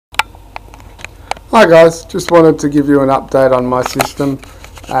Hi guys, just wanted to give you an update on my system.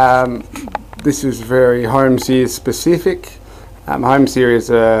 This is very Homeseer specific. Homeseer is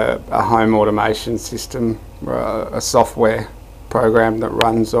a home automation system, a software program that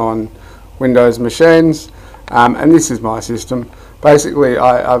runs on Windows machines, and this is my system. Basically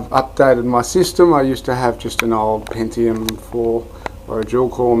I've updated my system. I used to have just an old Pentium 4 or a dual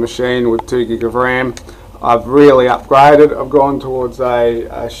core machine with 2 gig of RAM. I've really upgraded. I've gone towards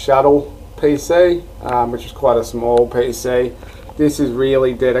a shuttle PC, which is quite a small PC. This is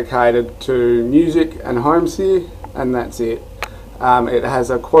really dedicated to music and Homeseer, and that's it. It has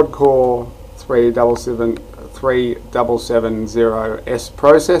a quad-core 3770S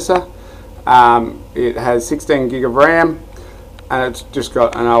processor. It has 16 gig of RAM, and it's just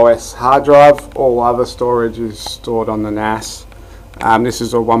got an OS hard drive. All other storage is stored on the NAS. This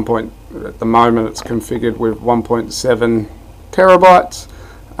is a at the moment it's configured with 1.7 terabytes.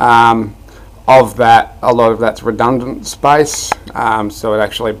 Of that, a lot of that's redundant space, so it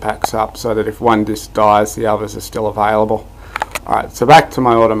actually backs up so that if one disk dies, the others are still available. Alright, so back to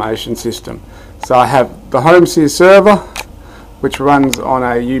my automation system. So I have the Homeseer server, which runs on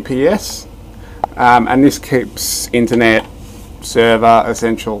a UPS, and this keeps internet, server,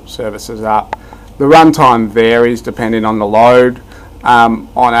 essential services up. The runtime varies depending on the load. On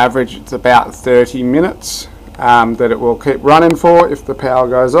average, it's about 30 minutes that it will keep running for if the power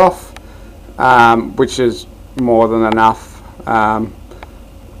goes off. Which is more than enough.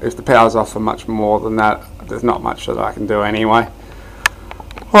 If the power's off for much more than that, there's not much that I can do anyway.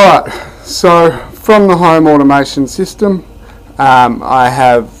 Alright, so from the home automation system, I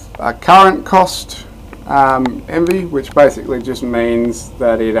have a current cost envy, which basically just means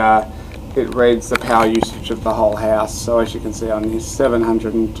that it reads the power usage of the whole house. So as you can see on this,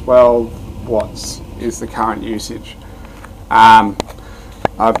 712 watts is the current usage.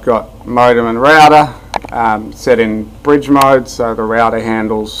 I've got modem and router set in bridge mode, so the router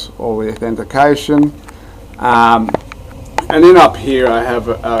handles all the authentication. And then up here I have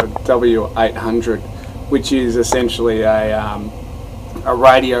a W800, which is essentially a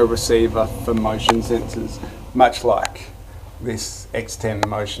radio receiver for motion sensors, much like this X10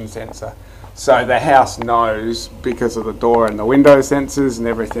 motion sensor. So the house knows, because of the door and the window sensors and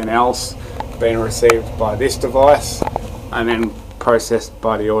everything else being received by this device and then processed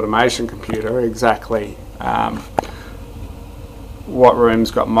by the automation computer, exactly what room's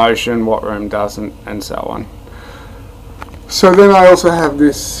got motion, what room doesn't, and so on. So then I also have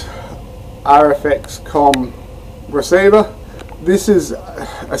this RFX COM receiver. This is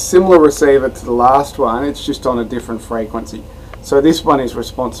a similar receiver to the last one, it's just on a different frequency. So this one is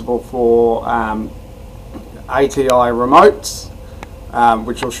responsible for ATI remotes,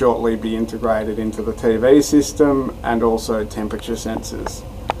 which will shortly be integrated into the TV system, and also temperature sensors.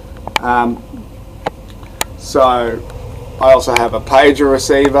 So I also have a pager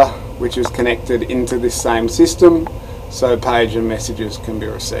receiver which is connected into this same system, so pager messages can be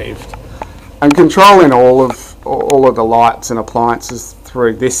received. And controlling all of the lights and appliances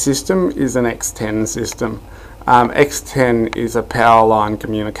through this system is an X10 system. X10 is a power line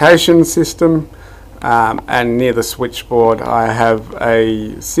communication system. And near the switchboard I have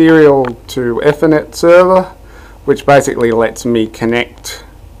a serial to Ethernet server, which basically lets me connect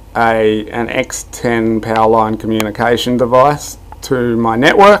an X10 power line communication device to my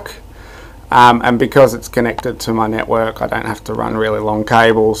network, and because it's connected to my network I don't have to run really long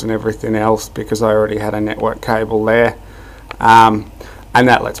cables and everything else, because I already had a network cable there, and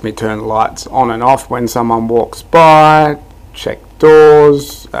that lets me turn the lights on and off when someone walks by, check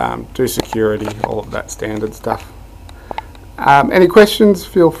doors, do security, all of that standard stuff. Any questions,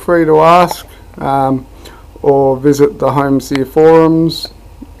 feel free to ask, or visit the Homeseer forums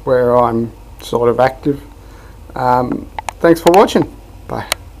where I'm sort of active. Thanks for watching. Bye.